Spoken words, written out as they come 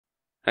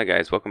Hi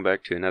guys, welcome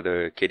back to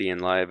another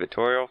Kdenlive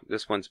tutorial.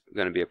 This one's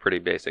going to be a pretty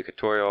basic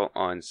tutorial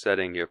on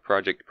setting your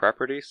project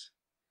properties.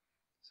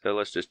 So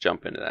let's just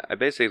jump into that. I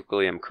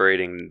basically am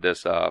creating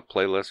this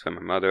playlist for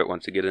my mother that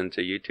wants to get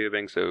into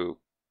YouTubing so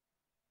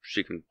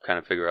she can kind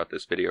of figure out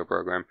this video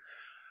program.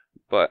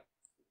 But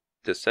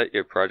to set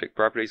your project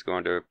properties, go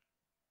under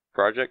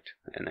Project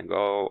and then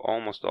go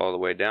almost all the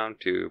way down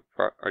to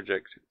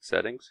Project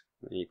Settings.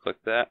 And you click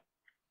that.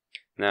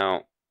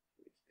 Now,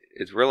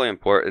 it's really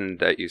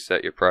important that you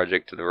set your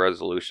project to the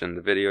resolution of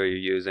the video you're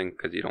using,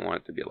 because you don't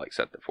want it to be like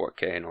set to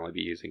 4K and only be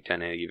using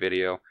 1080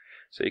 video.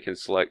 So you can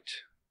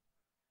select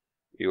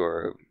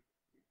your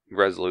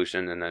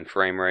resolution and then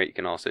frame rate. You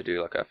can also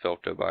do like a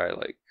filter by,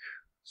 like,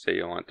 say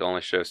you want to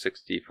only show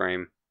 60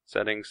 frame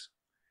settings,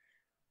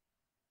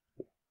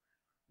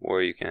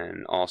 or you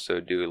can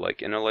also do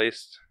like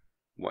interlaced,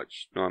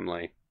 which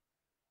normally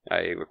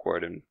I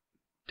record in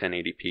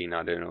 1080p,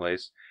 not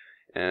interlaced.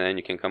 And then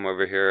you can come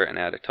over here and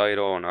add a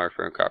title and art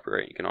for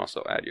copyright. You can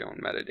also add your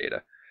own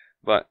metadata.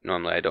 But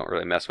normally I don't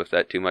really mess with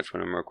that too much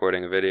when I'm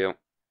recording a video.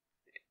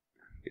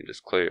 You can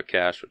just clear your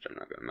cache, which I'm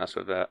not going to mess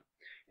with that.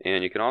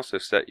 And you can also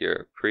set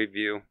your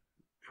preview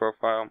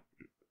profile,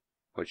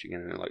 which you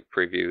can like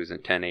previews in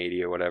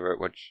 1080 or whatever,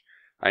 which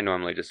I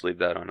normally just leave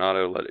that on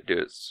auto, let it do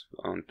its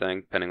own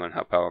thing, depending on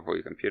how powerful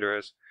your computer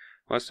is.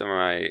 Most of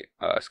my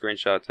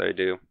screenshots I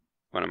do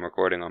when I'm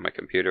recording on my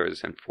computer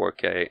is in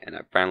 4K, and I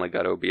finally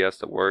got OBS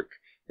to work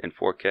in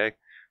 4K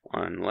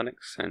on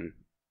Linux and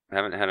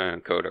haven't had an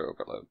encoder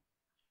overload.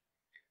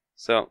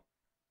 So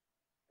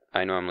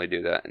I normally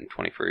do that in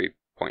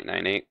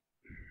 23.98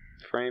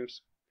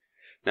 frames.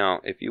 Now,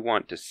 if you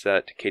want to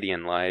set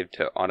Kdenlive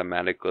to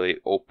automatically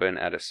open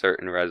at a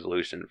certain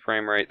resolution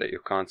frame rate that you're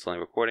constantly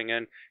recording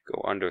in,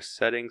 go under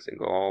Settings and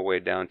go all the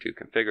way down to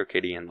Configure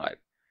Kdenlive.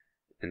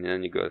 And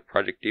then you go to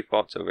Project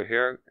Defaults over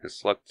here and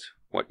select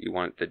what you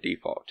want it to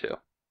default to.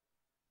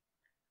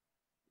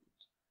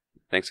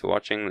 Thanks for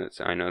watching.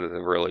 I know that's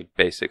a really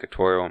basic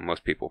tutorial and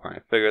most people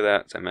probably figure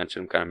that. As I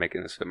mentioned, I'm kind of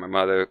making this for my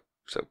mother,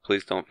 so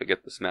please don't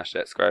forget to smash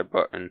that subscribe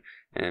button.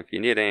 And if you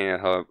need any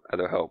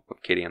other help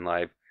with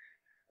Kdenlive,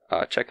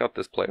 check out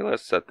this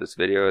playlist that this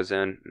video is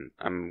in.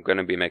 I'm going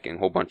to be making a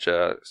whole bunch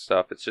of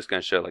stuff. It's just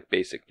going to show like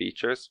basic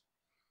features,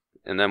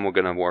 and then we're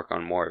going to work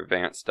on more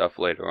advanced stuff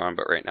later on,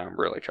 but right now I'm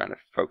really trying to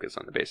focus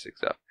on the basic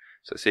stuff.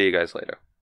 So see you guys later.